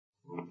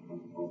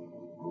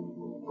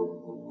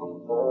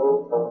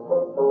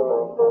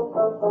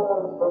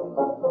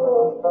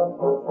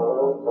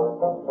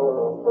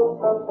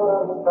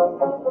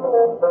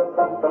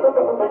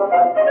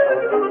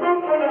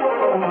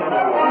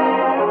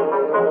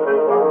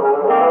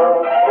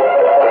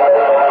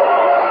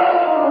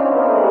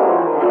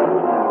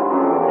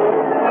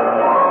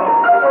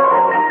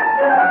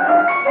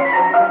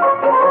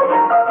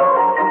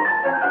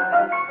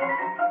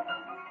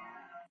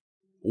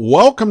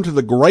Welcome to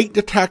the Great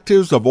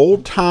Detectives of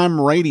Old Time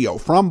Radio.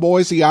 From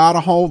Boise,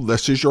 Idaho,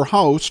 this is your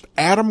host,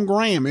 Adam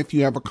Graham. If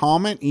you have a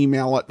comment,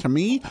 email it to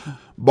me,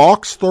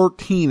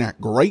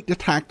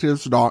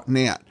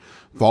 box13@greatdetectives.net.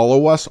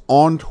 Follow us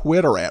on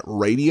Twitter at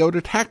Radio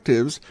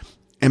Detectives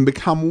and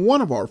become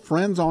one of our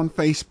friends on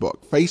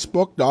Facebook,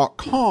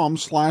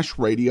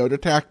 facebook.com/Radio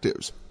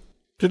Detectives.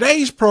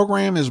 Today's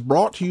program is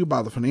brought to you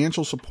by the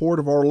financial support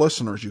of our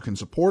listeners. You can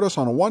support us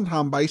on a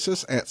one-time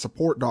basis at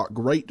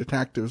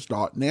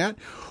support.greatdetectives.net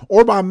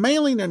or by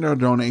mailing in a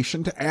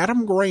donation to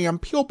Adam Graham,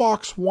 P.O.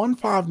 Box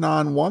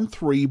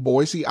 15913,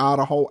 Boise,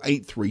 Idaho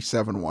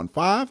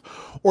 83715.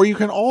 Or you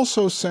can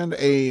also send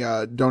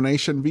a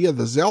donation via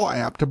the Zelle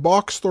app to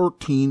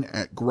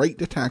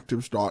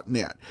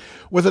box13@greatdetectives.net.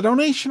 With a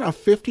donation of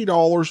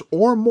 $50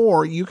 or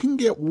more, you can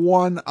get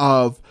one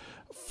of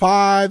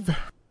 5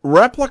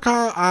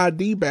 replica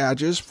ID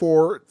badges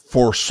for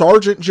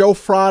Sergeant Joe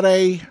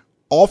Friday,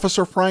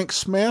 Officer Frank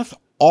Smith,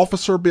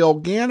 Officer Bill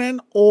Gannon,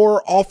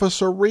 or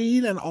Officer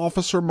Reed and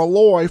Officer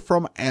Malloy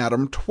from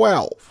Adam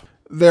 12.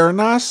 They're a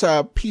nice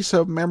piece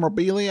of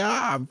memorabilia.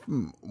 I have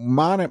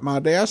mine at my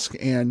desk,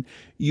 and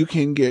you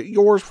can get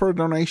yours for a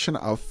donation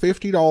of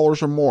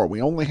 $50 or more.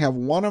 We only have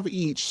one of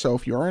each, so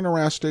if you're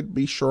interested,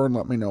 be sure and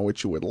let me know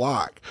what you would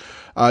like.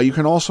 You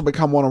can also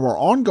become one of our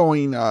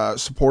ongoing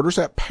supporters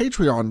at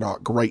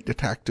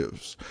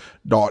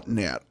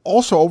patreon.greatdetectives.net.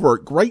 Also over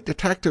at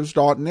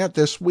greatdetectives.net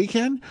this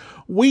weekend,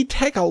 we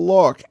take a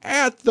look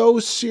at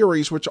those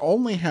series which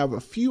only have a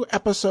few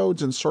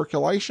episodes in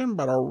circulation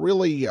but are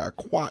really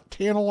quite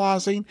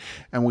tantalizing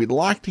and we'd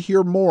like to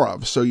hear more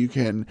of. So you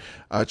can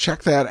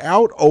check that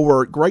out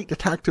over at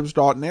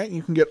greatdetectives.net.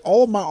 You can get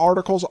all of my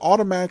articles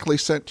automatically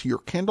sent to your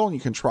Kindle, and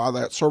you can try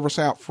that service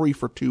out free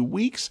for 2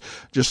 weeks.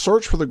 Just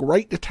search for the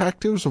Great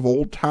Detectives of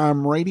Old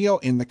Time Radio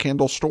in the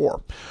Kindle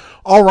store.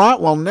 All right,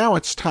 well, now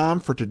it's time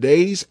for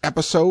today's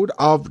episode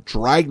of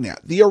Dragnet.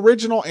 The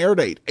original air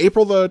date,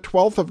 April the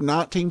 12th of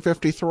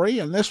 1953,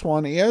 and this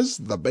one is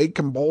The Big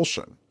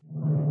Compulsion.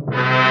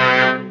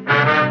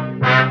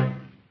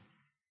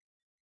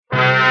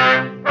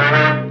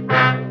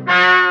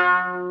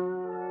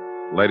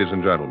 Ladies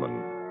and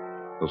gentlemen,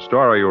 the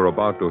story you're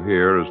about to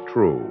hear is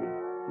true.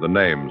 The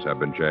names have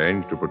been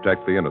changed to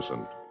protect the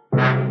innocent.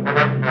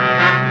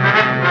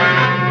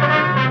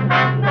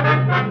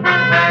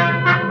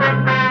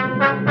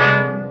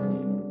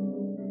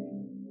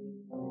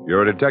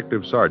 You're a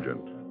detective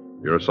sergeant.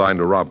 You're assigned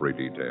a robbery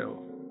detail.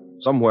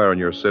 Somewhere in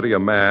your city, a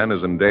man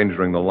is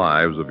endangering the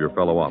lives of your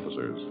fellow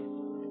officers.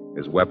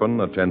 His weapon,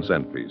 a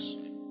 10-cent piece.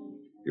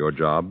 Your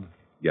job,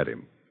 get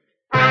him.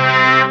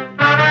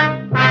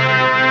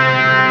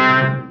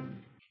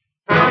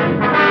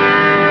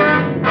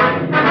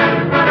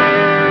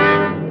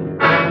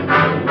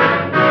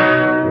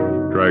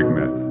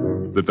 Dragnet,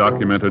 the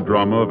documented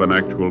drama of an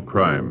actual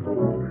crime.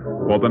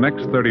 For the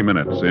next 30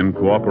 minutes, in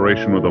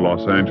cooperation with the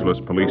Los Angeles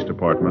Police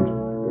Department,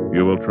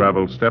 you will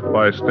travel step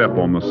by step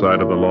on the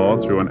side of the law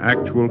through an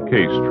actual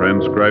case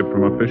transcribed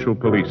from official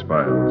police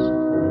files.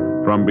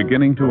 From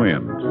beginning to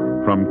end,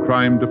 from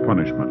crime to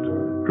punishment,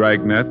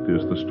 Dragnet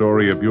is the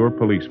story of your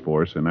police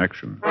force in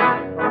action.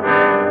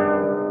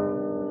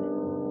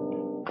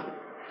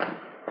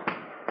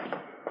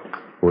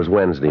 It was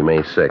Wednesday,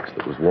 May 6th.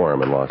 It was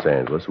warm in Los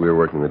Angeles. We were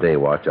working the day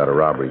watch out of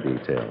robbery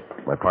detail.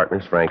 My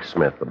partner's Frank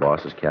Smith. The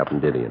boss is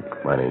Captain Didion.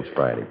 My name's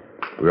Friday.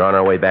 We were on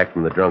our way back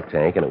from the drunk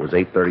tank, and it was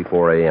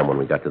 8:34 a.m. when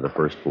we got to the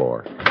first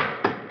floor,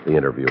 the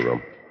interview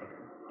room.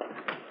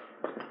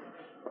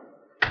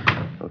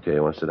 Okay,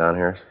 you want to sit down,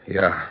 Harris?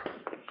 Yeah.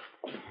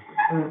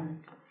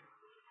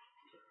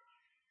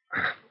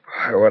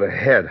 What a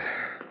head.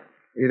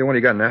 Either one,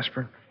 you got an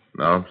aspirin?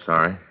 No,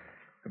 sorry. How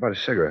about a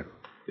cigarette?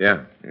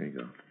 Yeah, here you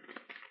go.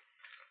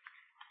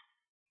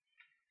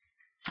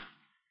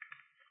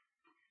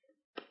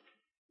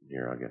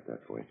 Here, I'll get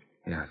that for you.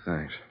 Yeah,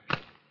 thanks.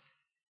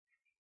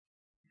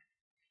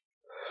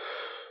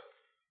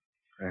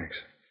 Thanks.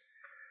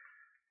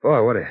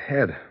 Boy, what a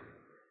head.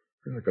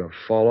 Feels like I'll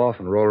fall off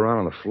and roll around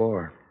on the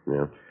floor.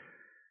 Yeah?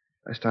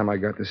 Last time I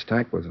got this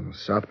tank was in the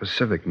South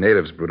Pacific.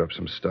 Natives brewed up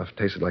some stuff.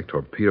 Tasted like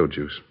torpedo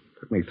juice.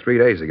 Took me 3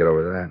 days to get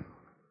over that.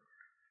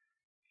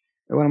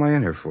 Hey, what am I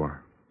in here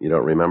for? You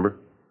don't remember?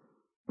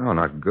 No,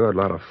 not good. A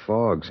lot of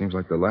fog. Seems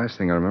like the last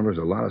thing I remember is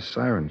a lot of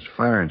sirens,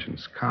 fire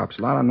engines, cops,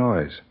 a lot of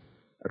noise.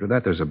 After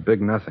that, there's a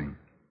big nothing.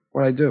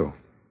 What'd I do?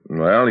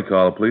 Well, he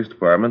called the police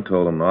department,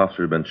 told them the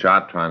officer had been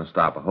shot trying to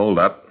stop a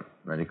holdup.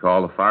 Then he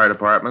called the fire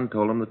department,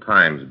 told them the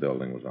Times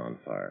building was on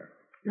fire.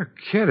 You're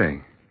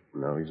kidding.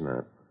 No, he's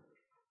not.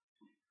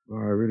 Well,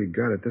 I really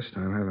got it this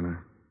time, haven't I?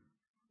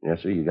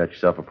 Yes, sir, you got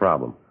yourself a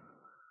problem.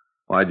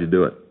 Why'd you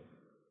do it?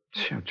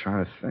 Gee, I'm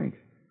trying to think.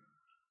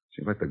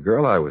 Seems like the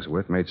girl I was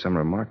with made some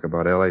remark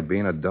about L.A.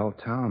 being a dull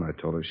town. I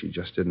told her she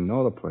just didn't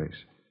know the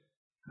place.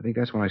 I think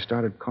that's when I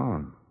started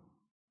calling.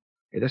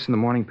 Hey, this in the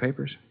morning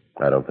papers?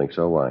 I don't think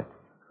so. Why? I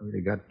really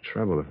got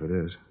trouble if it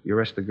is. You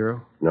arrest the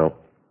girl? No.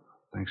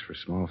 Thanks for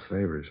small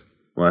favors.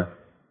 What?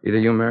 Either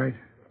you married?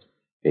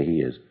 Yeah,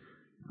 he is.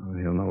 Oh,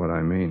 he'll know what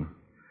I mean.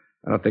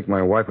 I don't think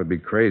my wife would be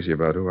crazy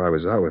about who I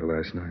was out with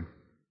last night.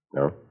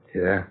 No?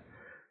 Yeah.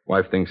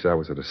 Wife thinks I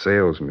was at a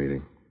sales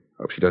meeting.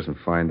 Hope she doesn't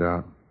find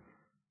out.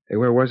 Hey,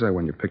 where was I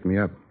when you picked me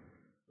up?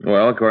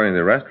 Well, according to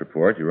the arrest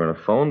report, you were in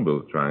a phone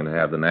booth trying to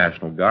have the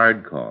National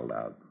Guard called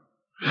out.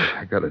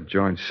 I gotta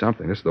join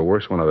something. This is the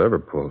worst one I've ever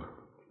pulled.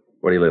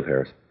 Where do you live,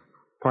 Harris?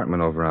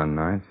 Apartment over on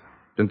 9th.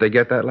 Didn't they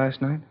get that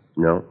last night?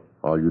 No.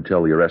 All you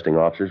tell the arresting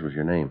officers was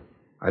your name.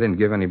 I didn't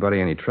give anybody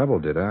any trouble,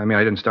 did I? I mean,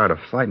 I didn't start a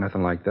fight,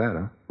 nothing like that,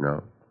 huh?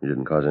 No. You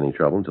didn't cause any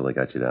trouble until they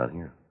got you down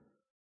here.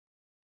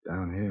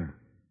 Down here.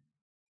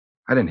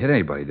 I didn't hit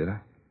anybody, did I?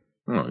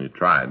 Well, you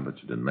tried,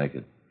 but you didn't make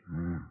it.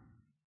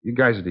 You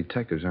guys are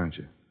detectives, aren't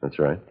you? That's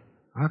right.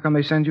 How come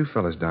they send you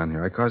fellas down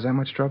here? I caused that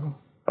much trouble?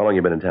 How long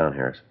you been in town,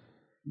 Harris?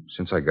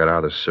 Since I got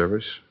out of the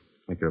service.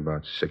 I think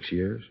about 6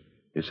 years.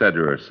 You said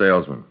you were a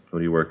salesman. Who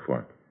do you work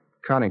for?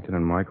 Coddington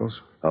and Michaels.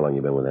 How long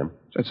you been with them?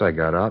 Since I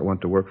got out,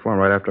 went to work for them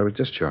right after I was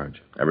discharged.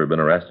 Ever been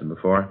arrested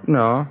before?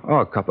 No. Oh,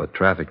 a couple of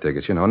traffic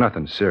tickets,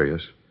 nothing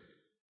serious.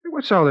 Hey,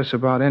 what's all this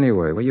about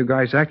anyway? Well, you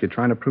guys act you're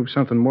trying to prove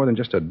something more than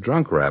just a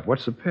drunk rap.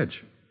 What's the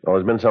pitch? Well,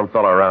 there's been some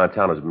fellow around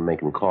town who's been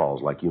making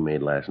calls like you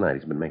made last night.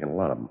 He's been making a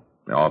lot of them.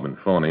 They all been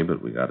phony,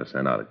 but we got to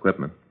send out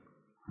equipment.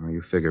 Well,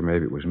 you figure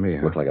maybe it was me,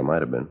 huh? Looked like it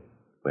might have been.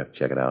 We have to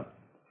check it out.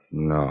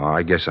 No,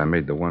 I guess I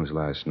made the ones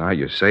last night.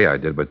 You say I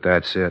did, but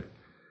that's it.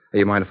 Hey,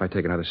 you mind if I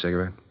take another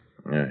cigarette?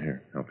 Yeah,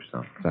 here. Help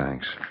yourself.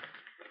 Thanks.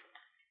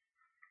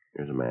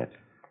 Here's a match.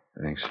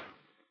 Thanks.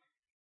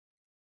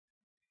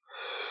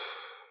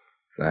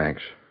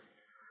 Thanks.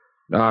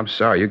 No, I'm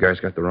sorry. You guys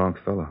got the wrong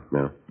fellow.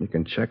 No. You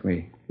can check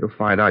me. You'll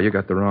find out you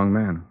got the wrong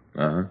man.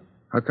 Uh-huh.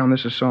 How come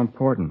this is so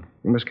important?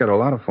 You must get a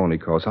lot of phony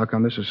calls. How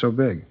come this is so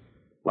big?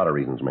 A lot of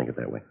reasons make it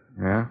that way.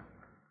 Yeah?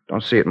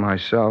 Don't see it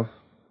myself.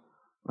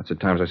 Lots of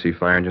times I see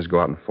fire engines go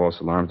out in false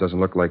alarms. Doesn't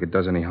look like it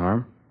does any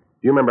harm.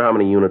 Do you remember how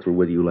many units were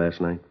with you last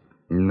night?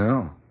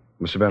 No.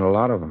 Must have been a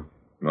lot of them.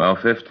 Well,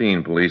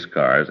 15 police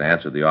cars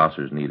answered the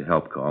officer's need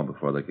help call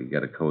before they could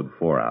get a code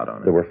 4 out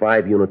on it. There were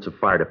 5 units of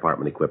fire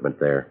department equipment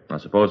there. I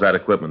suppose that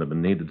equipment had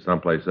been needed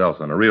someplace else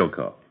on a real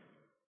call.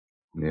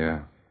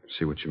 Yeah.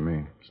 See what you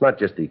mean. It's not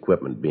just the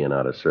equipment being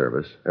out of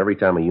service. Every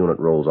time a unit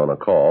rolls on a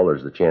call,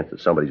 there's the chance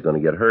that somebody's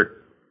going to get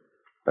hurt.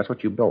 That's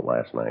what you built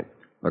last night.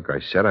 Look,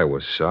 I said I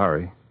was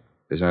sorry. If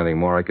there's anything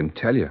more I can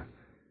tell you.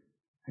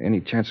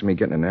 Any chance of me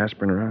getting an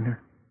aspirin around here?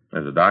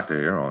 There's a doctor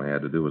here. All he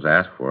had to do was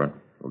ask for it.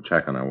 We'll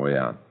check on our way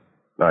out.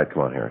 All right,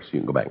 come on, Harris. You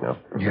can go back now.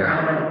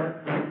 Yeah.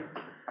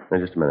 Now,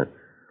 just a minute.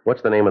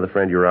 What's the name of the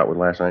friend you were out with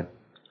last night?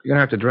 You're going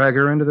to have to drag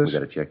her into this? We got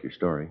to check your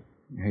story.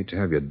 I hate to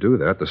have you do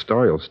that. The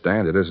story will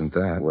stand. It isn't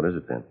that. What is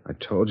it, then? I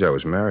told you I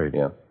was married.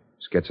 Yeah.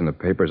 This gets in the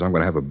papers. I'm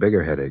going to have a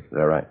bigger headache. Is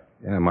that right?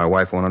 Yeah, my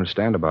wife won't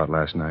understand about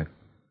last night.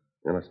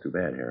 Yeah, that's too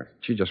bad, Harris.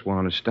 She just won't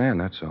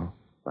understand, that's all.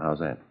 Well, how's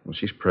that? Well,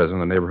 she's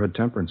president of the Neighborhood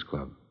Temperance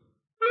Club.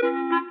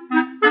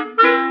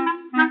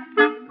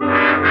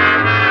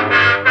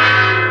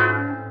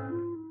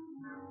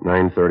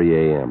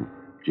 "9:30 a.m.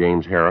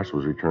 James Harris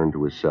was returned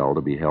to his cell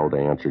to be held to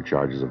answer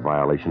charges of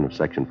violation of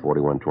Section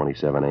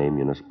 4127A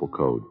Municipal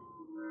Code.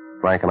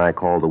 Frank and I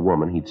called a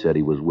woman he'd said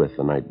he was with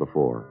the night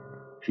before.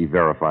 She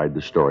verified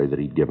the story that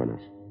he'd given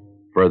us.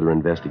 Further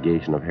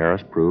investigation of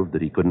Harris proved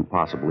that he couldn't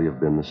possibly have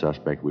been the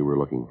suspect we were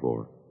looking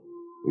for.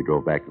 We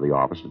drove back to the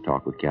office to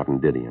talk with Captain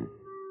Didion.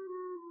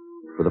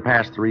 For the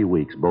past 3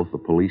 weeks, both the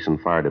police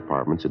and fire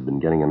departments had been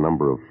getting a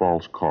number of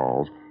false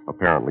calls,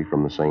 apparently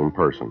from the same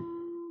person.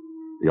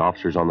 The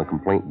officers on the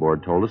complaint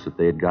board told us that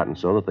they had gotten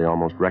so that they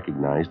almost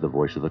recognized the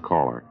voice of the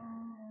caller.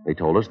 They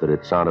told us that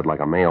it sounded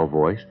like a male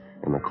voice,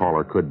 and the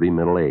caller could be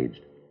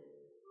middle-aged.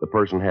 The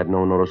person had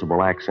no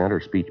noticeable accent or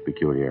speech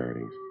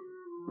peculiarities.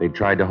 They'd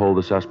tried to hold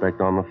the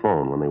suspect on the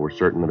phone when they were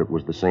certain that it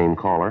was the same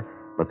caller,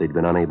 but they'd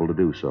been unable to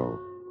do so.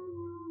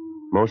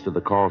 Most of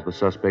the calls the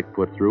suspect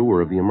put through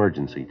were of the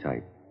emergency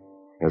type.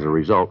 As a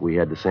result, we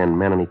had to send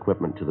men and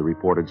equipment to the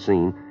reported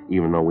scene,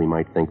 even though we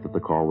might think that the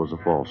call was a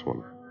false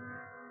one.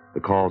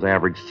 The calls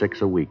averaged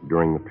 6 a week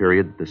during the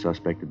period that the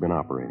suspect had been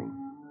operating.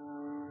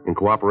 In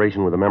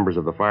cooperation with the members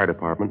of the fire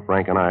department,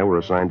 Frank and I were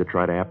assigned to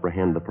try to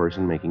apprehend the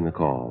person making the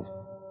calls.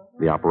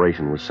 The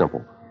operation was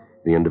simple.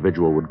 The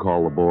individual would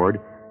call the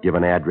board, give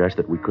an address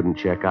that we couldn't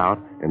check out,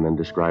 and then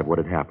describe what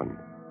had happened.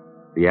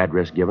 The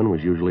address given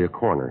was usually a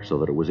corner, so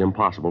that it was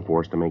impossible for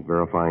us to make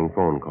verifying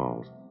phone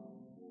calls.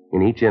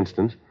 In each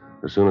instance,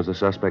 as soon as the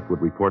suspect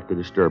would report the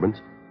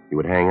disturbance, he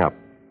would hang up.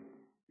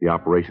 The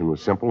operation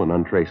was simple and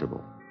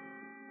untraceable.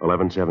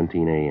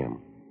 11:17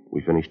 a.m.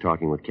 We finished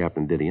talking with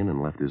Captain Didion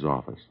and left his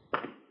office.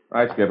 All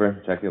right,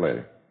 Skipper. Check you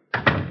later.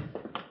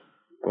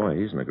 Boy,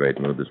 he's in a great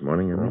mood this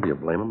morning, you know. Do you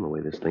blame him? The way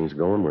this thing's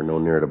going, we're no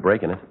nearer to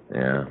breaking it.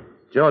 Yeah.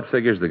 Joe, it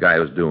figures the guy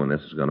who's doing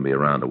this is going to be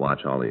around to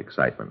watch all the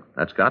excitement.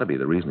 That's got to be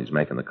the reason he's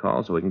making the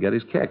call, so he can get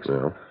his kicks.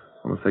 Well,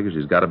 Well, it figures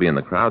he's got to be in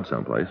the crowd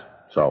someplace.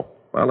 so?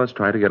 Well, let's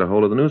try to get a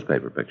hold of the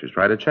newspaper pictures.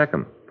 Try to check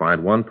them.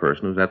 Find one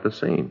person who's at the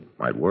scene.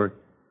 Might work.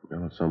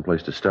 Well, it's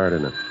someplace to start,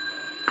 isn't it?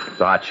 It's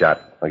a hot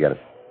shot. I get it.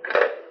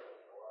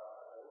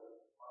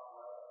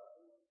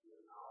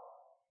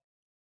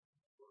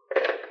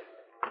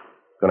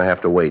 Gonna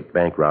have to wait.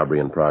 Bank robbery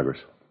in progress.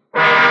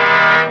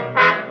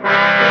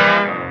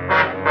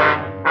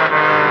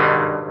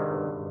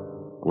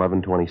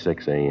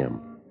 11:26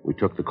 a.m. We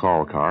took the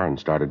call car and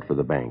started for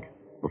the bank.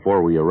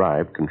 Before we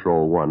arrived,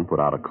 Control 1 put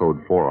out a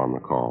code 4 on the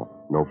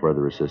call. No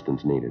further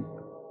assistance needed.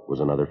 It was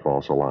another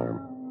false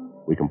alarm.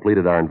 We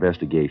completed our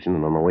investigation,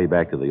 and on the way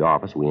back to the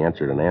office, we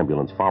answered an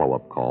ambulance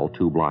follow-up call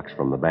 2 blocks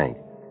from the bank.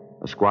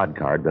 A squad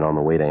car had been on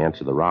the way to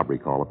answer the robbery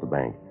call at the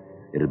bank.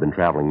 It had been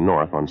traveling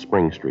north on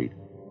Spring Street.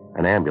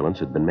 An ambulance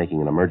had been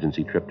making an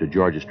emergency trip to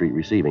Georgia Street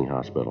Receiving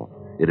Hospital.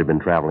 It had been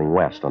traveling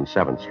west on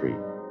 7th Street.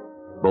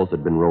 Both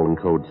had been rolling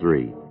code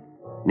 3.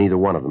 Neither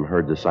one of them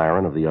heard the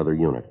siren of the other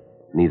unit.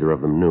 Neither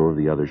of them knew of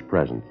the other's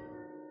presence.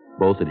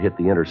 Both had hit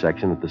the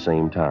intersection at the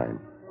same time.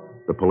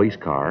 The police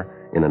car,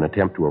 in an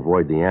attempt to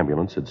avoid the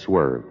ambulance, had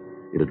swerved.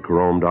 It had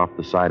caromed off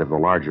the side of the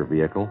larger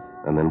vehicle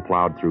and then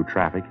plowed through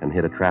traffic and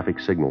hit a traffic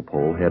signal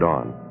pole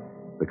head-on.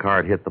 The car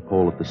had hit the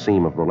pole at the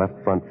seam of the left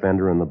front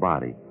fender and the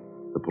body.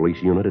 The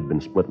police unit had been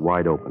split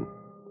wide open.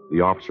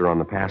 The officer on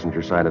the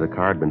passenger side of the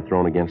car had been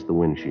thrown against the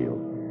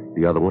windshield.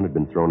 The other one had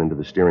been thrown into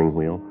the steering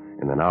wheel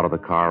and then out of the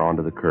car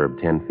onto the curb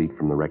 10 feet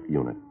from the wrecked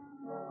unit.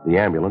 The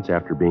ambulance,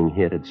 after being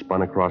hit, had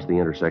spun across the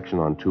intersection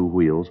on 2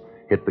 wheels,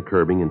 hit the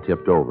curbing, and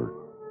tipped over.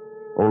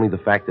 Only the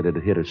fact that it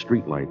had hit a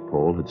streetlight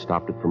pole had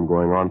stopped it from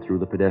going on through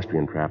the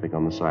pedestrian traffic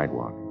on the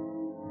sidewalk.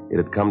 It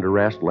had come to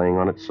rest laying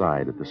on its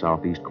side at the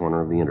southeast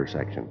corner of the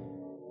intersection.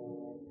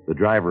 The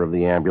driver of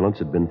the ambulance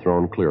had been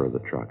thrown clear of the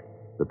truck.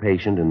 The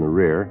patient in the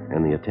rear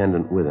and the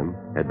attendant with him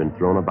had been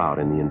thrown about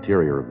in the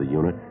interior of the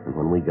unit, and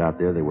when we got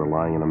there, they were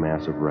lying in a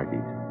mass of wreckage.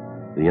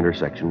 The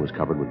intersection was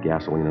covered with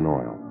gasoline and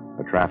oil.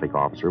 A traffic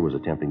officer was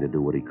attempting to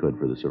do what he could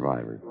for the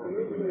survivors.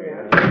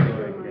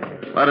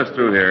 Let us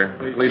through here.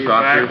 Police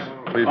officers,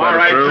 please All let us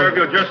right, through. sir, if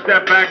you'll just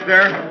step back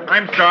there.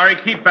 I'm sorry.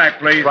 Keep back,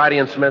 please. Friday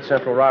and Smith,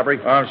 central robbery.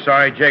 Oh, I'm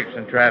sorry. Jake's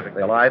in traffic.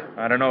 They alive?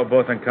 I don't know.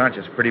 Both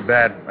unconscious. Pretty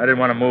bad. I didn't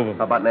want to move them.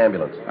 How about an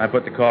ambulance? I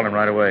put the call in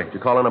right away. Did you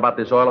call in about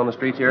this oil on the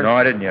streets here? No,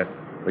 I didn't yet.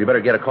 Well, you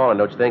better get a call in,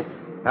 don't you think?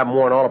 Have them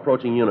warn all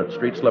approaching units.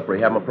 Street slippery.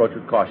 Have them approach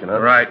with caution,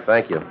 huh? Right.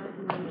 Thank you.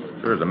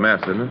 Sure is a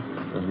mess, isn't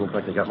it? Doesn't look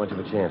like they got much of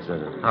a chance,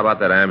 does it? How about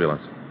that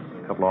ambulance?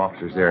 A couple of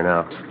officers there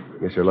now.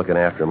 Guess they're looking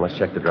after him. Let's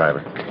check the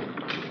driver.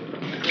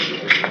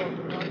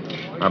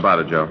 How about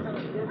it, Joe?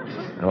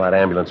 Well, that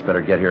ambulance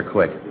better get here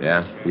quick.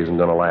 Yeah? He isn't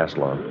going to last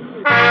long.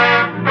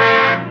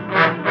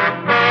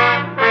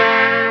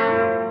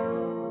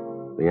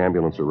 The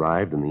ambulance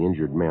arrived, and the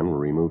injured men were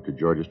removed to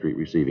Georgia Street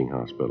Receiving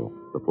Hospital.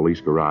 The police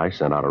garage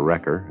sent out a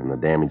wrecker, and the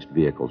damaged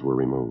vehicles were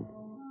removed.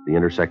 The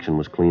intersection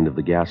was cleaned of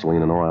the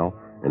gasoline and oil,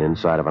 and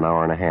inside of an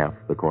hour and a half,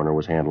 the coroner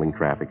was handling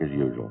traffic as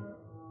usual.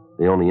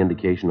 The only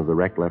indication of the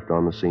wreck left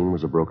on the scene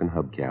was a broken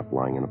hubcap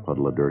lying in a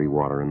puddle of dirty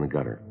water in the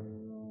gutter.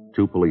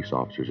 2 police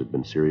officers had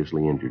been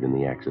seriously injured in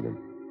the accident.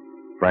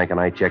 Frank and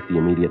I checked the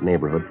immediate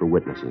neighborhood for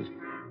witnesses.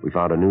 We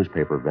found a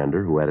newspaper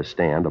vendor who had a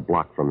stand a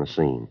block from the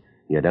scene.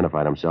 He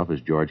identified himself as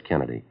George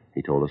Kennedy.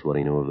 He told us what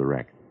he knew of the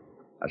wreck.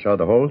 I saw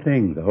the whole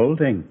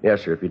thing.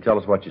 Yes, sir. If you tell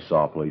us what you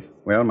saw, please.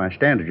 Well, my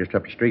stand is just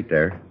up the street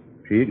there.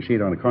 So you can see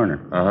it on the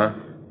corner. Uh-huh.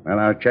 Well,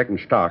 I was checking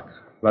stock.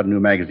 A lot of new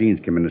magazines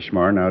came in this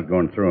morning. I was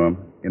going through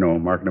them. You know,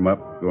 marking them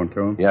up, going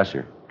through them. Yes,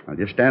 sir. I was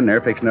just standing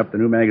there fixing up the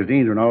new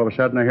magazines when all of a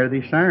sudden I hear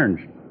these sirens.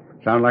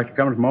 Sound like they're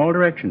coming from all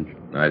directions.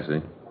 I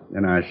see.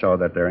 Then I saw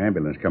that their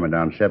ambulance coming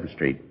down 7th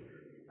Street.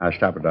 I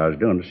stopped what I was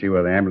doing to see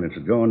where the ambulance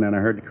was going, then I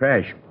heard the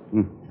crash.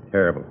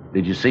 Terrible.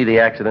 Did you see the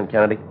accident,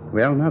 Kennedy?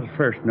 Well, not at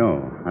first,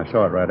 no. I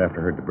saw it right after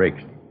I heard the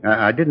brakes.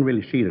 I didn't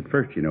really see it at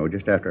first, you know,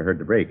 just after I heard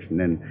the brakes. And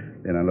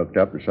then I looked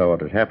up and saw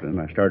what was happening.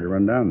 I started to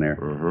run down there.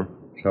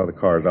 Mm-hmm. Saw the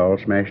cars all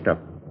smashed up.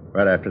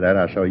 Right after that,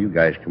 I saw you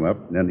guys come up,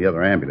 and then the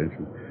other ambulance.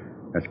 And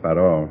that's about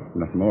all.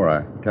 Nothing more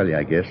I can tell you,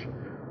 I guess.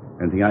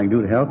 Anything I can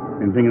do to help?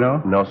 Anything at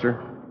all? No, sir.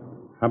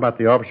 How about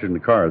the officers in the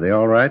car? Are they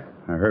all right?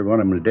 I heard one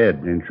of them was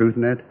dead. Any truth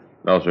in that?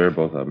 No, sir.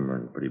 Both of them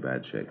are in pretty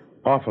bad shape.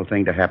 Awful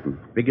thing to happen.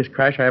 Biggest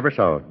crash I ever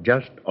saw.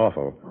 Just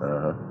awful.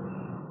 Uh-huh.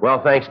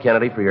 Well, thanks,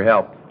 Kennedy, for your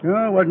help.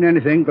 No, it wasn't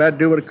anything. Glad to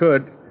do what I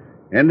could.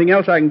 Anything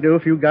else I can do,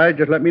 if you guys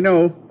just let me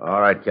know.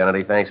 All right,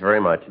 Kennedy. Thanks very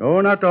much. Oh,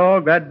 not at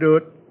all. Glad to do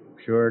it.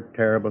 Sure,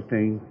 terrible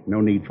thing.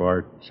 No need for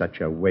it. Such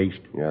a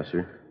waste. Yes,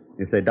 sir.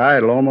 If they die,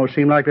 it'll almost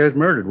seem like they was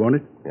murdered, won't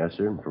it? Yes,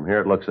 sir. From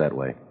here, it looks that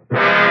way.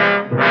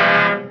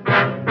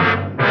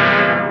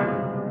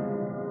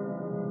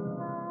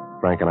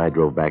 Frank and I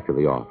drove back to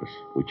the office.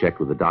 We checked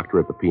with the doctor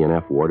at the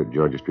P&F ward at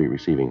Georgia Street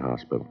Receiving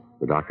Hospital.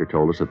 The doctor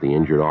told us that the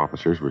injured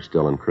officers were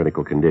still in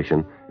critical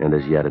condition and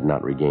as yet had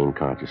not regained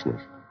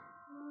consciousness.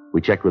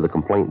 We checked with the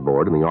complaint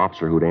board, and the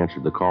officer who'd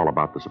answered the call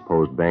about the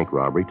supposed bank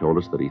robbery told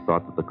us that he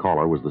thought that the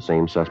caller was the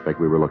same suspect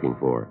we were looking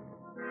for.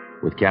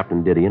 With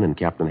Captain Didion and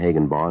Captain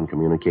Hagenbaugh in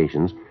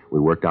communications, we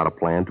worked out a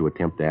plan to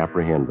attempt to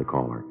apprehend the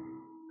caller.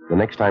 The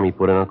next time he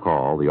put in a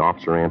call, the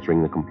officer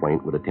answering the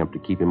complaint would attempt to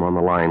keep him on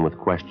the line with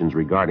questions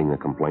regarding the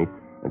complaint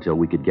until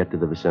we could get to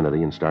the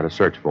vicinity and start a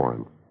search for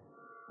him.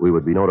 We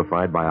would be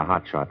notified by a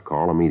hotshot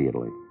call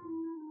immediately.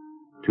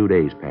 2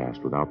 days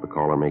passed without the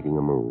caller making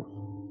a move.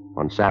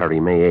 On Saturday,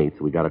 May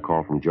 8th, we got a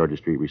call from Georgia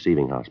Street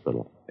Receiving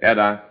Hospital. Yeah,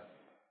 Doc.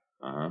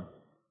 Uh-huh.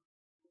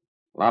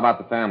 Well, how about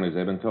the families?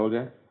 They've been told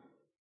yet?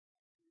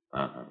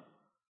 Uh-huh.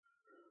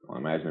 Well, I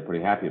imagine they're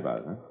pretty happy about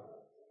it, huh?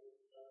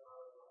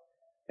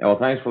 Yeah, well,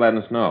 thanks for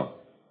letting us know.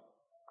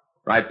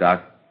 Right,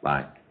 Doc.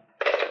 Bye.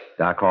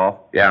 Doc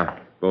Hall? Yeah,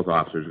 both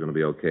officers are going to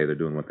be okay. They're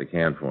doing what they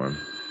can for him.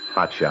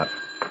 Hot shot.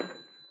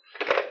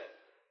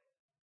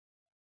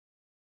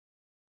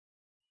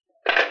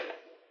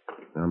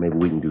 Now, maybe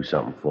we can do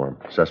something for him.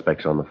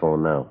 Suspect's on the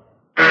phone now.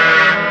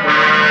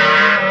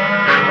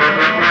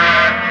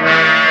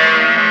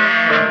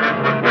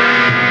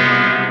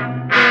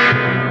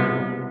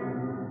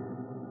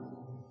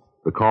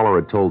 The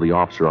caller had told the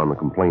officer on the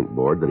complaint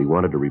board that he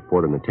wanted to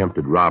report an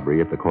attempted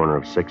robbery at the corner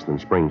of 6th and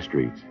Spring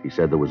Streets. He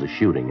said there was a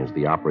shooting as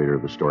the operator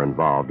of the store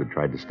involved had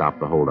tried to stop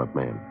the holdup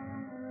man.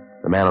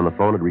 The man on the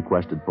phone had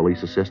requested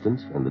police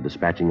assistance and the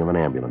dispatching of an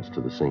ambulance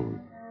to the scene.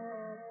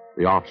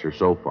 The officer,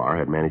 so far,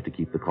 had managed to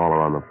keep the caller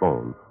on the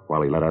phone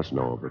while he let us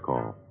know of the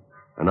call.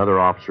 Another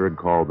officer had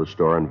called the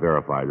store and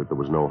verified that there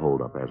was no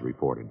holdup as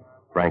reported.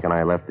 Frank and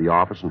I left the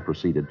office and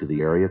proceeded to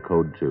the area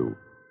code 2.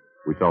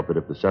 We felt that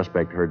if the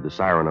suspect heard the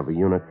siren of a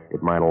unit,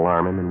 it might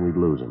alarm him and we'd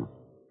lose him.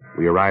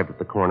 We arrived at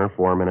the corner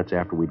 4 minutes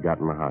after we'd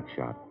gotten the hot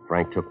shot.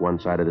 Frank took one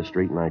side of the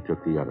street and I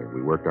took the other.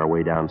 We worked our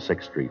way down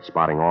 6th Street,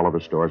 spotting all of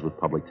the stores with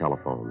public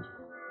telephones.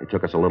 It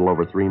took us a little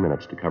over 3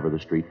 minutes to cover the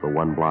street for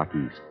 1 block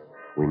east.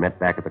 We met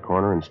back at the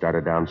corner and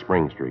started down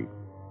Spring Street.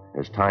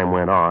 As time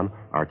went on,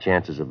 our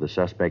chances of the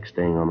suspect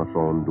staying on the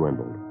phone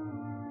dwindled.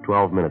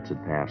 12 minutes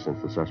had passed since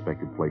the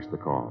suspect had placed the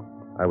call.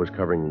 I was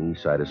covering the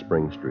east side of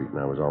Spring Street, and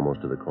I was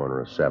almost to the corner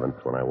of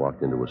 7th when I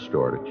walked into a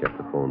store to check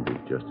the phone booth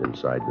just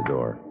inside the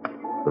door.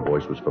 The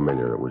voice was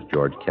familiar. It was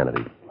George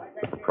Kennedy,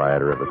 the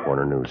proprietor of the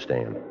corner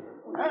newsstand.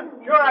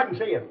 Sure, I can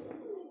see you.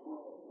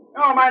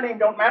 No, my name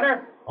don't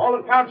matter. All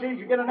that counts is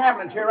you get an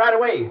ambulance here right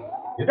away.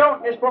 You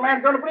don't, this poor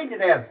man's going to bleed to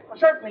death. Well,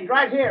 certainly, he's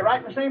right here,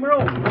 right in the same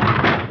room.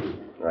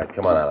 All right,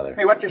 come on out of there.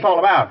 Hey, what's this all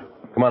about?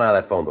 Come on out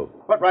of that phone booth.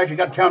 What right you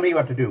got to tell me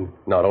what to do?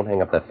 No, don't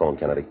hang up that phone,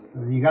 Kennedy.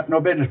 You got no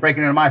business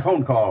breaking into my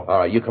phone call. All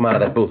right, you come out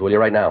of that booth, will you,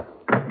 right now?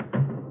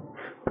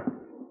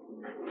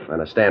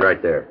 Now, stand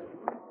right there.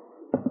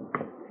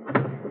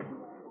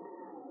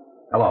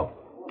 Hello.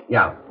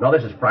 Yeah, no,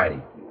 this is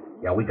Friday.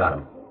 Yeah, we got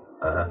him.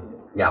 Uh-huh.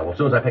 Yeah, well, as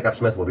soon as I pick up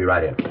Smith, we'll be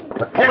right in.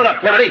 Hold it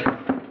up, Kennedy!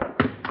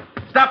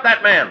 Stop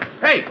that man!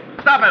 Hey,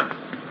 stop him!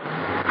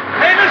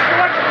 Hey, mister,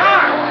 what's the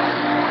car?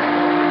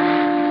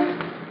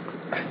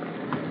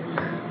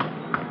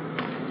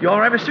 You all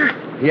right, mister?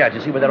 Yeah, did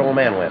you see where that old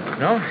man went?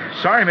 No.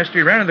 Sorry, mister.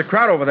 He ran in the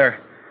crowd over there.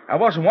 I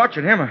wasn't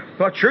watching him. I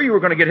thought sure you were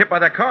going to get hit by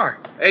that car.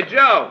 Hey,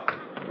 Joe,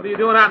 what are you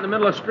doing out in the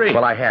middle of the street?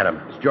 Well, I had him.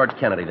 It's George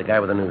Kennedy, the guy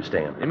with the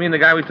newsstand. You mean the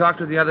guy we talked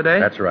to the other day?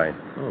 That's right.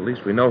 Well, at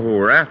least we know who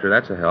we're after.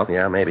 That's a help.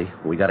 Yeah, maybe.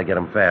 We got to get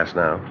him fast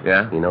now.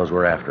 Yeah? He knows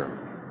we're after him.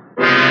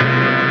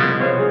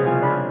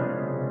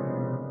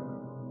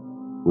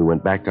 We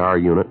went back to our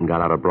unit and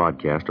got out a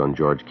broadcast on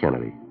George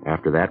Kennedy.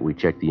 After that, we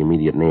checked the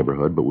immediate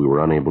neighborhood, but we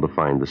were unable to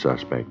find the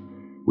suspect.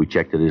 We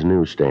checked at his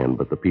newsstand,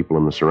 but the people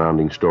in the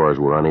surrounding stores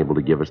were unable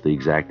to give us the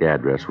exact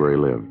address where he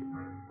lived.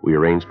 We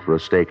arranged for a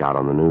stakeout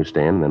on the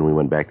newsstand, then we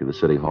went back to the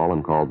city hall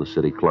and called the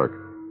city clerk.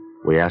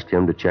 We asked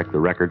him to check the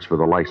records for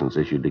the license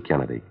issued to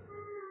Kennedy.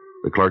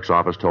 The clerk's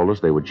office told us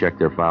they would check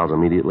their files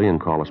immediately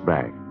and call us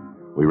back.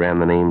 We ran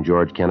the name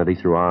George Kennedy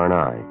through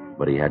R&I,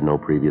 but he had no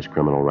previous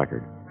criminal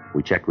record.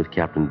 We checked with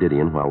Captain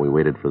Didion while we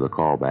waited for the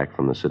call back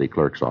from the city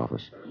clerk's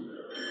office.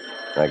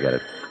 I get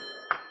it.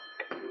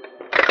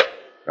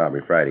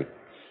 Robbery Friday.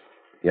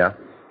 Yeah?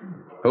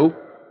 Who?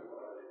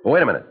 Oh,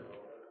 wait a minute.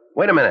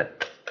 Wait a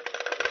minute.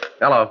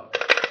 Hello.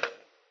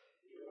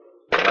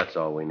 Well, that's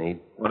all we need.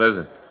 What is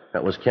it?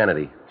 That was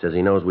Kennedy. Says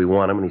he knows we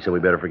want him, and he said we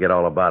better forget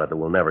all about it, that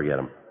we'll never get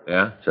him.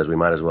 Yeah? Says we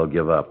might as well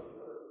give up.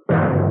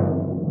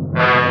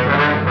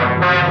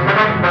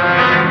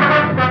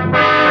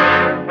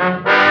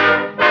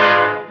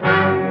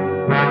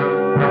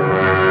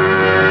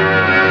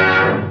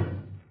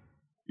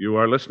 You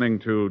are listening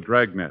to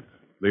Dragnet,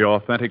 the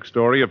authentic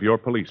story of your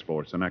police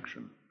force in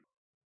action.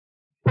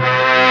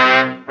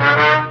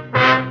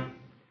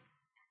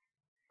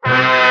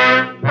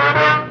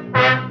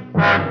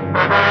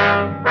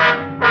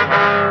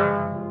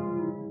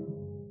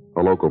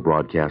 A local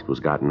broadcast was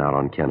gotten out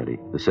on Kennedy.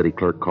 The city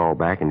clerk called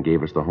back and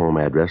gave us the home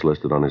address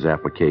listed on his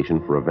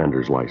application for a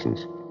vendor's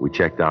license. We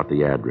checked out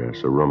the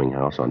address, a rooming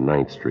house on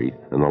 9th Street,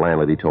 and the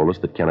landlady told us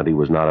that Kennedy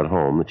was not at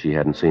home, that she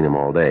hadn't seen him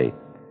all day.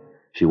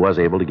 She was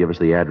able to give us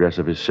the address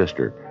of his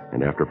sister,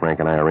 and after Frank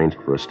and I arranged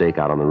for a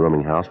stakeout on the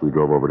rooming house, we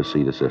drove over to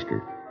see the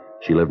sister.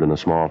 She lived in a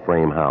small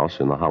frame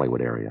house in the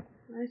Hollywood area.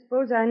 I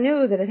suppose I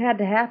knew that it had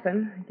to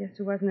happen. I guess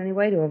there wasn't any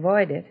way to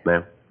avoid it.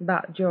 Ma'am?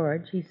 About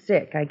George. He's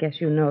sick. I guess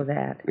you know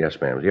that.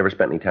 Yes, ma'am. Have you ever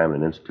spent any time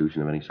in an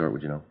institution of any sort,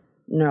 would you know?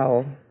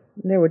 No.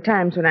 There were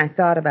times when I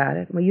thought about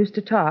it. We used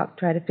to talk,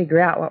 try to figure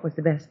out what was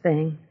the best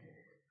thing.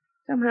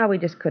 Somehow we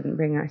just couldn't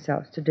bring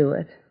ourselves to do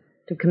it,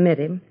 to commit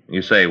him.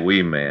 You say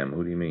we, ma'am.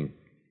 Who do you mean?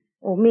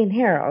 Oh, me and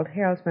Harold.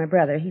 Harold's my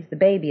brother. He's the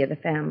baby of the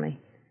family.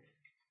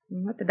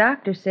 And what the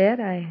doctor said,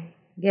 I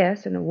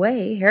guess, in a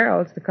way,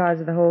 Harold's the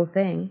cause of the whole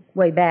thing.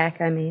 Way back,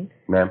 I mean.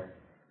 Ma'am?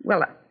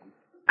 Well,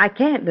 I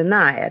can't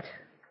deny it.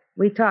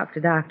 We talked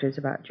to doctors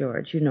about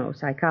George, you know,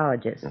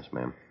 psychologists. Yes,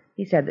 ma'am.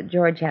 He said that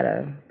George had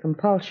a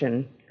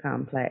compulsion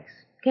complex.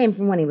 Came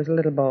from when he was a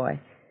little boy.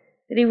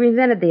 That he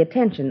resented the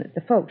attention that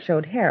the folks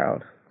showed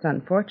Harold. It's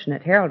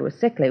unfortunate. Harold was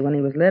sickly when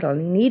he was little,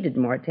 and he needed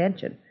more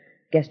attention.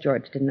 Guess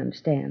George didn't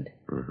understand.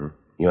 Mm-hmm.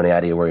 You any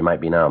idea where he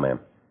might be now, ma'am?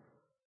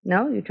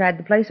 No? You tried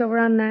the place over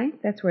on 9th?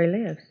 That's where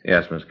he lives.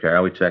 Yes, Miss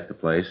Carroll, we checked the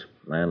place.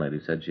 Landlady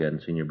said she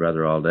hadn't seen your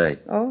brother all day.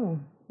 Oh.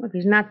 Well, if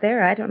he's not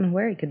there, I don't know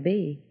where he could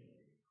be.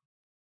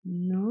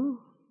 No.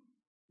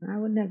 I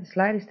wouldn't have the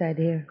slightest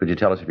idea. Could you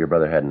tell us if your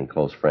brother had any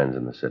close friends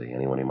in the city,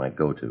 anyone he might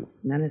go to?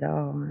 None at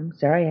all. I'm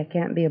sorry I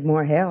can't be of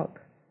more help.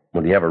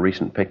 Well, do you have a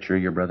recent picture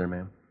of your brother,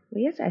 ma'am?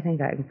 Well, yes, I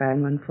think I can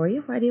find one for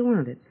you. Why do you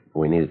want it?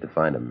 We needed to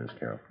find him, Miss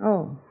Carroll.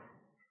 Oh.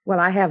 Well,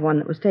 I have one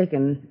that was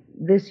taken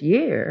this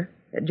year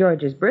at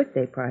George's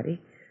birthday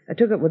party. I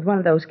took it with one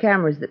of those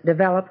cameras that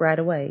develop right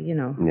away, you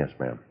know. Yes,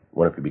 ma'am.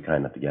 What if you'd be kind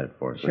enough to get it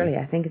for us? Surely,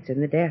 I think it's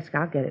in the desk.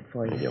 I'll get it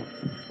for you. Thank you.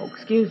 Oh,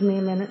 excuse me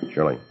a minute.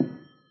 Surely.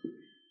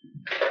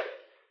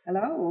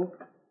 Hello?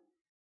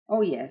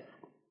 Oh, yes.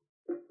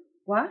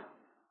 What?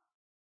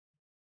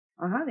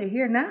 Uh-huh, they're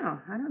here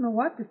now. I don't know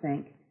what to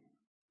think.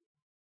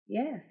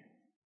 Yes.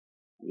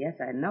 Yes,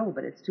 I know,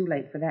 but it's too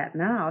late for that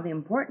now. The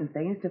important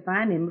thing is to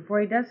find him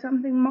before he does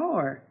something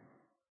more.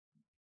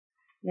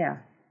 Yeah.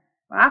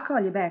 Well, I'll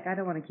call you back. I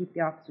don't want to keep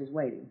the officers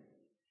waiting.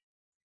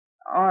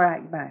 All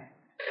right, bye.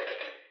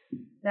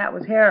 That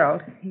was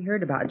Harold. He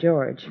heard about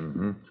George.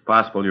 Mm-hmm. It's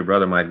possible your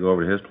brother might go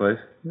over to his place.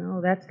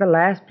 No, that's the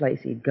last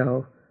place he'd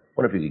go.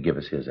 What if you could give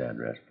us his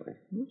address, please?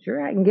 Well,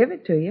 sure, I can give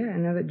it to you. I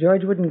know that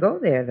George wouldn't go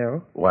there,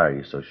 though. Why are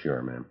you so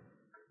sure, ma'am?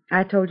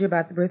 I told you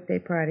about the birthday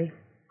party.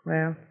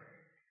 Well,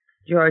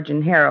 George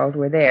and Harold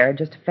were there,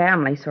 just a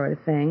family sort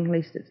of thing. At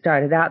least it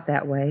started out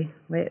that way.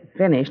 The way it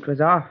finished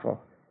was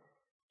awful.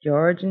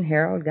 George and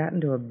Harold got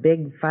into a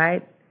big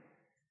fight.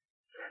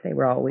 They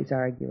were always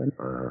arguing.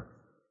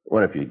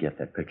 What if you get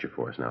that picture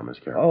for us now, Miss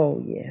Carroll?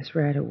 Oh, yes,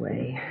 right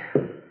away.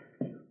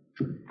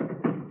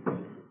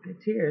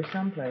 It's here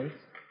someplace.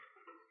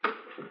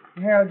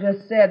 Harold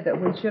just said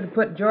that we should have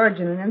put George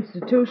in an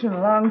institution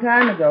a long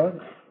time ago.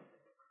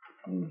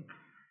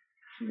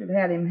 Should have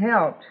had him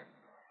helped.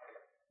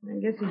 I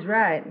guess he's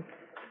right.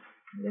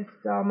 I guess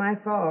it's all my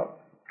fault.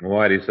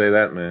 Why do you say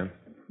that, ma'am?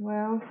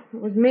 Well,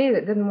 it was me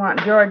that didn't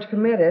want George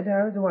committed.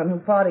 I was the one who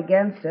fought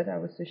against it. I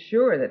was so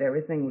sure that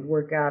everything would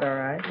work out all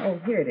right. Oh,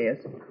 here it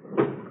is.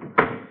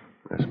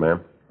 Yes,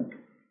 ma'am.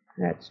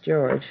 That's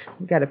George.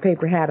 He got a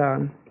paper hat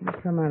on. He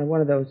come out of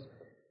one of those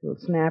little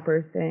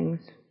snapper things.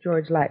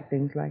 George liked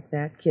things like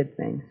that, kid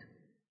things.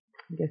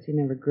 I guess he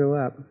never grew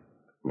up.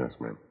 Yes,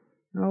 ma'am.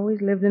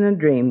 Always lived in a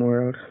dream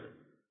world.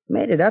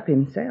 Made it up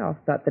himself.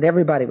 Thought that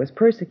everybody was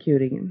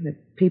persecuting him,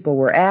 that people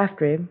were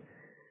after him.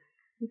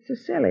 It's so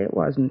silly. It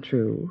wasn't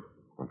true.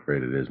 I'm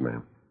afraid it is,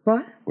 ma'am.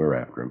 What? We're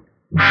after him.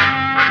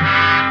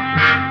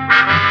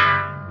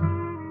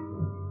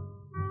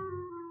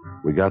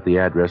 We got the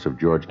address of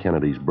George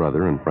Kennedy's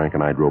brother, and Frank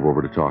and I drove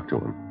over to talk to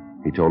him.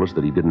 He told us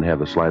that he didn't have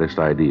the slightest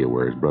idea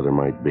where his brother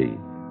might be.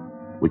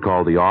 We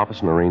called the office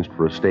and arranged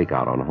for a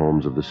stakeout on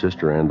homes of the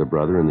sister and the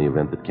brother in the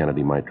event that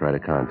Kennedy might try to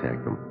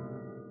contact them.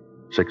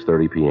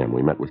 6:30 p.m.,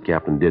 we met with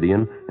Captain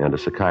Didion and a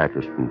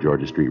psychiatrist from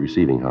Georgia Street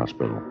Receiving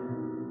Hospital.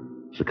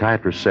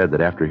 Psychiatrist said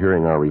that after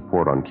hearing our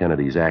report on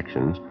Kennedy's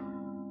actions,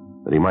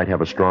 that he might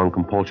have a strong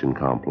compulsion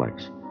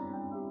complex.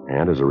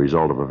 And as a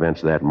result of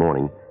events that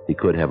morning, he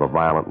could have a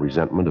violent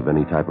resentment of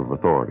any type of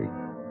authority.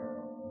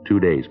 2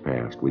 days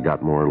passed. We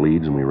got more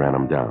leads and we ran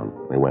them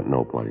down. They went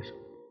no place.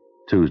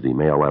 Tuesday,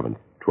 May 11th,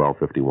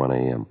 12:51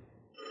 a.m.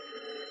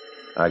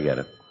 I get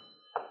it.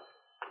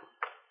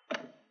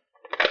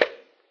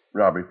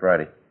 Robbery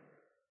Friday.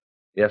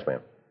 Yes,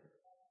 ma'am.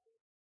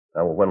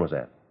 Well, when was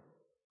that?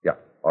 Yeah.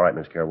 All right,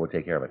 Miss Carroll, we'll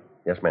take care of it.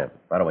 Yes, ma'am.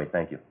 By the way,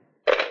 thank you.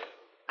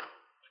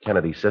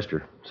 Kennedy's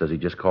sister says he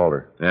just called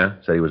her.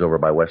 Yeah? Said he was over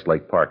by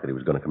Westlake Park, that he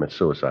was going to commit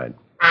suicide.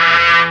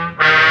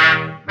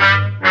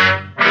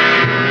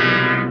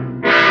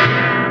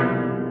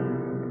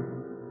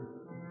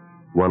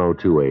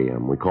 (1:02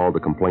 a.m.) We called the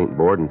complaint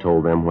board and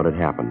told them what had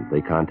happened.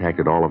 They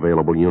contacted all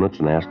available units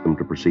and asked them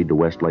to proceed to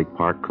Westlake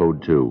Park,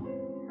 Code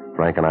 2.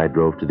 Frank and I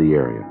drove to the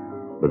area.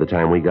 By the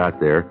time we got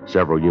there,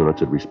 several units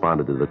had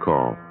responded to the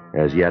call.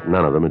 As yet,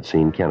 none of them had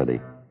seen Kennedy.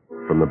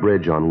 From the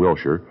bridge on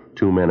Wilshire,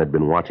 2 men had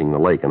been watching the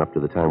lake, and up to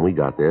the time we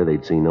got there,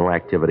 they'd seen no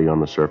activity on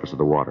the surface of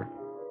the water.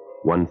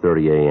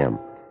 1:30 a.m.,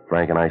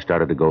 Frank and I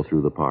started to go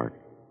through the park.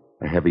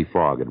 A heavy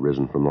fog had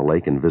risen from the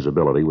lake, and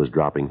visibility was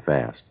dropping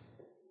fast.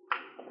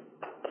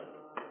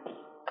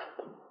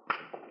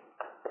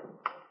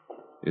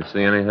 You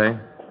see anything?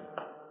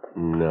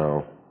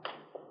 No.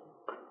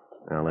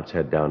 Now, let's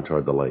head down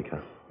toward the lake,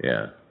 huh?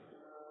 Yeah.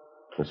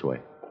 This way.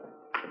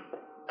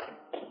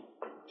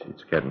 Gee,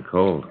 it's getting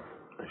cold.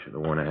 I should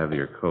have worn a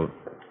heavier coat.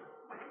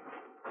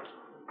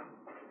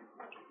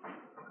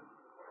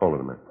 Hold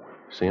it a minute.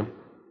 See him?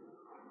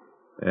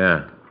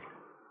 Yeah.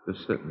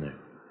 Just sitting there.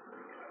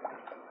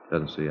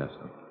 Doesn't see us,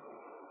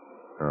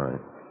 though. All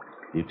right.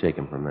 You take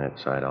him from that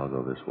side. I'll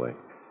go this way.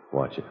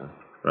 Watch it, huh?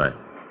 Right.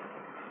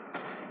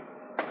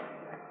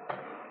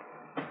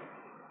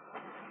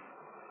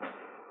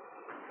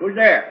 Who's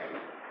there?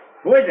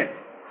 Who is it?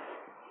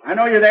 I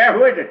know you're there.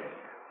 Who is it?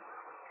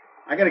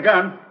 I got a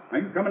gun. Now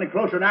you come any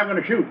closer and I'm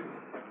going to shoot.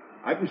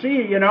 I can see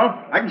you, you know.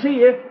 I can see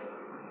you.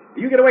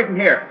 You get away from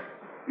here.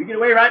 You get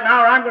away right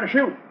now or I'm going to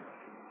shoot.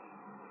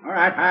 All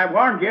right, I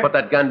warned you. Put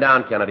that gun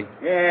down, Kennedy.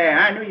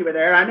 Yeah, I knew you were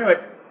there. I knew it.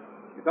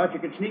 You thought you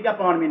could sneak up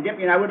on me and get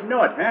me and I wouldn't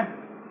know it, huh?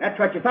 That's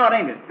what you thought,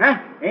 ain't it? Huh?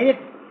 Ain't it?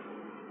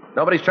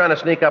 Nobody's trying to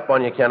sneak up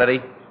on you,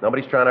 Kennedy.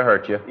 Nobody's trying to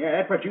hurt you. Yeah,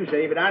 that's what you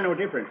say, but I know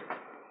different.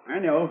 I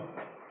know.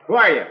 Who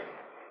are you?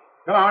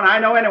 Come on, I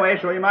know anyway,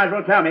 so you might as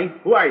well tell me.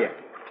 Who are you?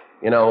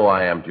 You know who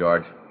I am,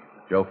 George.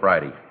 Joe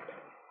Friday.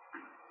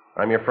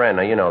 I'm your friend.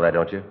 Now, you know that,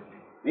 don't you?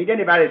 Ain't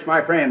anybody that's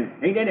my friend.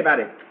 Ain't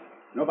anybody.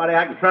 Nobody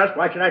I can trust.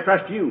 Why should I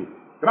trust you?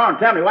 Come on,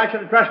 tell me. Why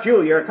should I trust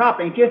you? You're a cop,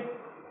 ain't you?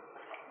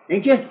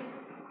 Ain't you?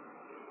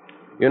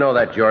 You know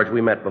that, George.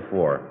 We met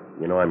before.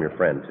 You know I'm your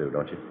friend, too,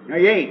 don't you? No,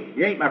 you ain't.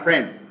 You ain't my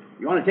friend.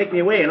 You want to take me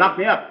away and lock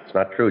me up. It's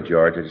not true,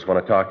 George. I just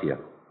want to talk to you.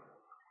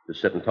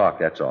 Just sit and talk,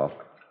 that's all.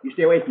 You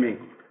stay away from me.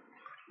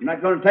 I'm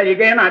not going to tell you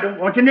again. I don't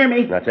want you near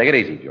me. Now, take it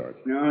easy, George.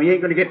 No, you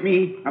ain't going to get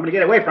me. I'm going to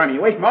get away from you.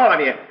 Away from all of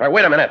you. All right,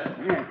 wait a minute.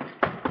 Yeah.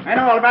 I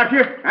know all about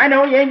you. I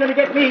know you ain't going to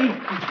get me.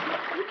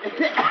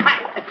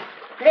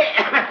 Hey,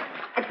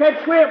 I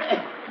can't swim.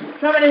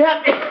 Somebody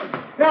help me.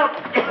 Help.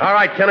 All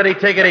right, Kennedy,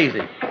 take it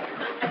easy.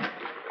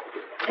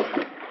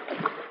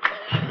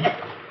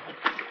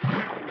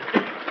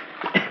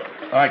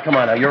 All right, come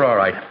on now. You're all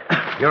right.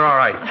 You're all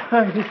right.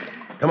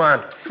 Come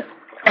on.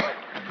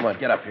 Come on,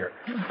 get up here.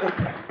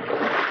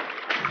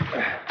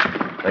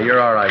 Now, you're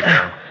all right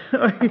now.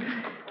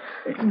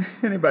 Ain't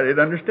anybody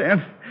to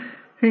understand.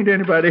 Ain't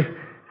anybody.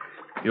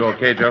 You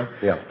okay, Joe?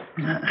 Yeah.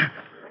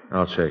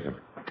 I'll shake him.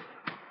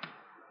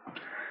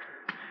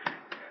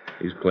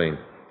 He's clean.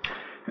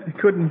 I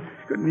couldn't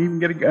even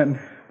get a gun.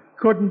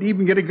 Couldn't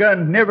even get a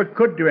gun. Never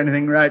could do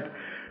anything right.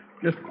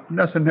 Just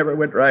nothing never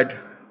went right.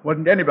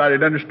 Wasn't anybody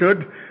that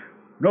understood.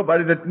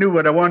 Nobody that knew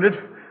what I wanted.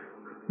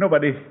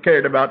 Nobody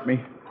cared about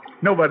me.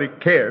 Nobody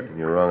cared.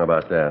 You're wrong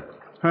about that.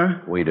 Huh?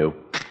 We do.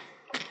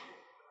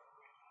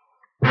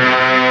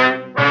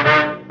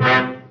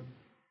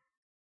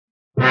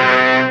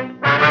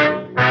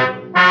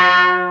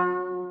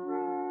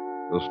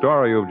 The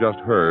story you've just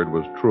heard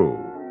was true.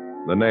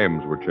 The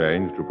names were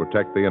changed to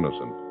protect the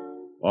innocent.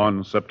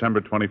 On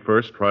September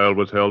 21st, trial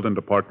was held in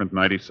Department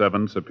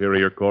 97,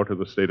 Superior Court of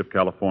the State of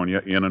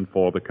California, in and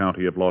for the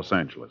County of Los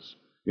Angeles.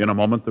 In a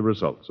moment, the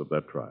results of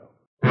that trial.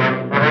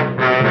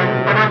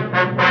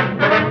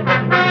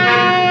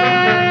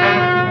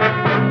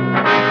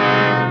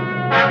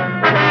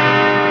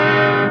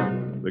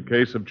 The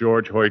case of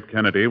George Hoyt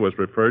Kennedy was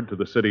referred to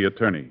the city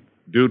attorney.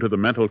 Due to the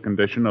mental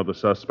condition of the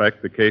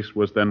suspect, the case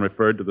was then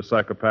referred to the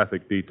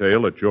psychopathic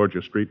detail at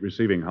Georgia Street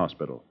Receiving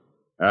Hospital.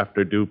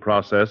 After due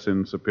process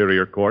in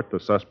Superior Court, the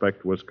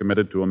suspect was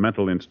committed to a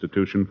mental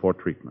institution for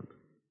treatment.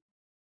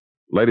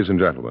 Ladies and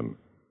gentlemen,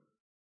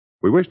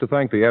 we wish to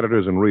thank the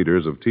editors and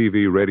readers of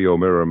TV Radio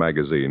Mirror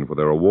magazine for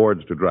their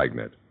awards to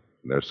Dragnet,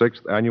 their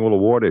 6th annual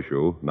award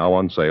issue, now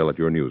on sale at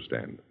your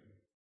newsstand.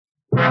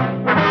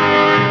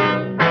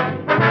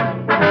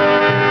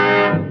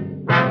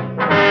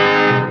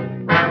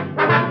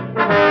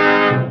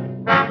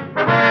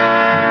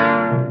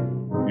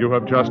 You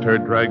have just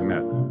heard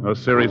Dragnet, a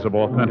series of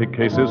authentic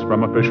cases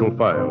from official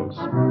files.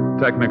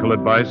 Technical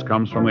advice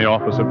comes from the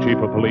Office of Chief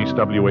of Police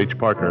W.H.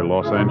 Parker,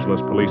 Los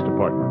Angeles Police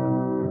Department.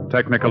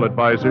 Technical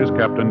advisors,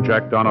 Captain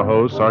Jack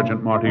Donahoe,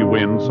 Sergeant Marty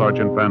Wynn,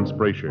 Sergeant Vance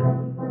Brasher.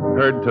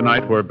 Heard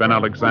tonight were Ben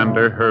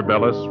Alexander, Herb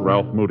Ellis,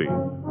 Ralph Moody.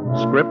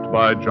 Script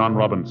by John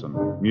Robinson.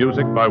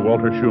 Music by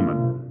Walter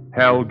Schumann.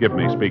 Hal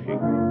Gibney speaking.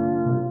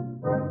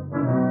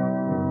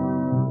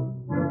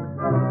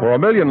 For a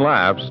million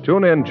laughs,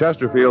 tune in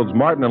Chesterfield's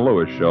Martin and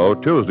Lewis show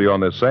Tuesday on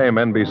this same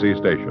NBC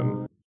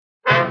station.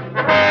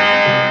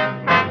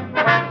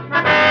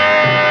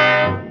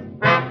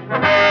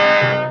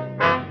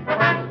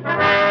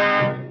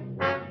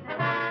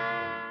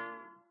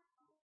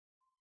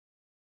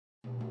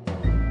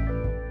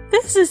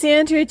 This is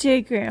Andrea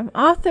J. Graham,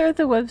 author of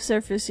the Web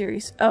Surfer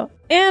series. Oh,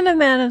 and a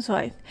Madam's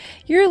Wife.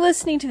 You're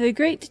listening to the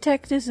Great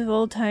Detectives of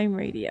Old Time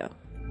Radio.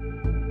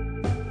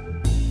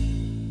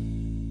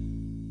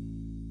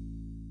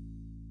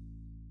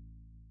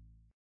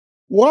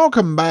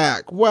 Welcome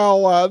back.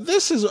 Well,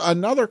 this is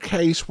another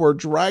case where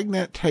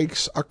Dragnet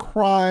takes a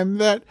crime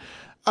that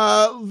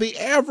the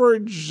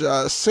average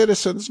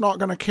citizen's not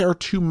going to care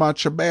too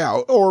much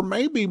about, or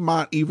maybe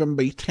might even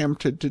be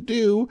tempted to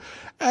do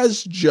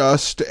as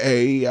just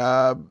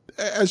a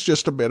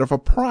bit of a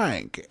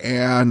prank.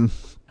 And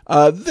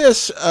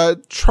this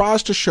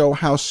tries to show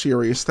how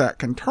serious that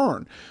can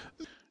turn.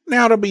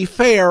 Now, to be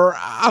fair,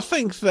 I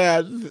think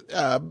that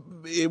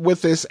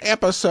with this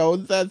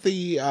episode that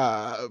the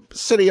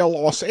city of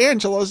Los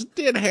Angeles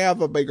did have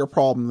a bigger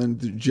problem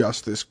than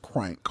just this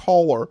crank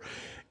caller,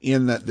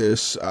 in that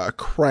this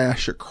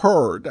crash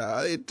occurred.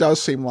 It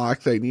does seem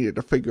like they needed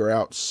to figure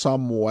out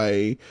some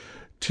way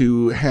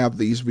to have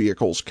these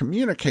vehicles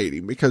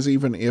communicating, because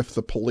even if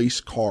the police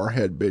car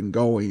had been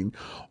going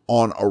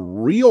on a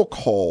real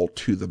call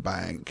to the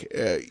bank,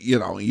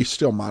 you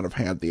still might have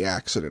had the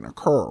accident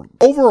occur.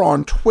 Over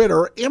on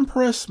Twitter,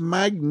 Empress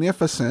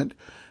Magnificent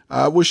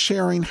was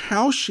sharing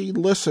how she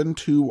listened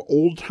to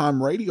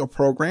old-time radio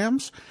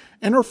programs,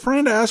 and her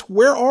friend asked,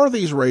 where are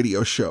these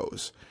radio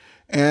shows?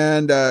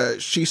 And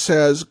she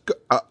says,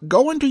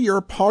 go into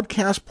your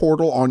podcast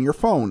portal on your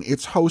phone.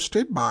 It's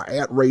hosted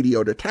by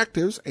 @Radio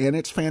Detectives, and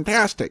it's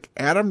fantastic.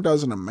 Adam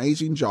does an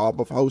amazing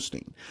job of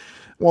hosting.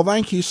 Well,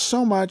 thank you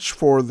so much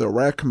for the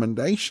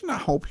recommendation. I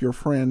hope your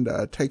friend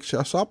takes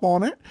us up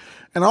on it.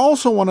 And I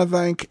also want to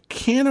thank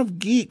Ken of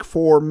Geek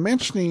for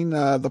mentioning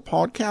the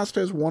podcast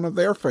as one of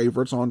their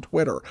favorites on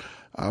Twitter.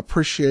 I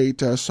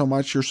appreciate so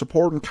much your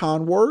support and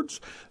kind words.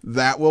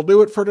 That will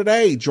do it for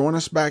today. Join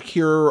us back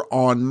here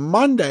on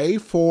Monday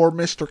for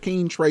Mr.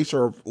 Keen,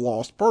 Tracer of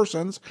Lost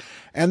Persons.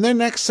 And then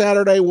next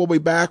Saturday, we'll be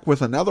back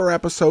with another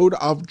episode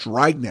of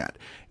Dragnet.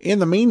 In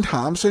the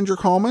meantime, send your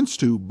comments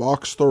to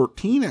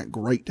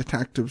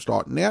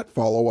box13@greatdetectives.net.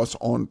 Follow us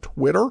on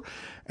Twitter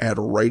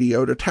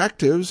 @Radio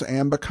Detectives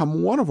and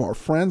become one of our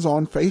friends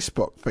on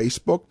Facebook,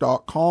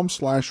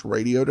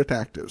 facebook.com/Radio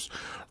Detectives.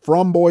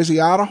 From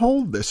Boise,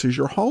 Idaho, this is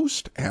your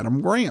host,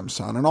 Adam Graham,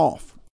 signing off.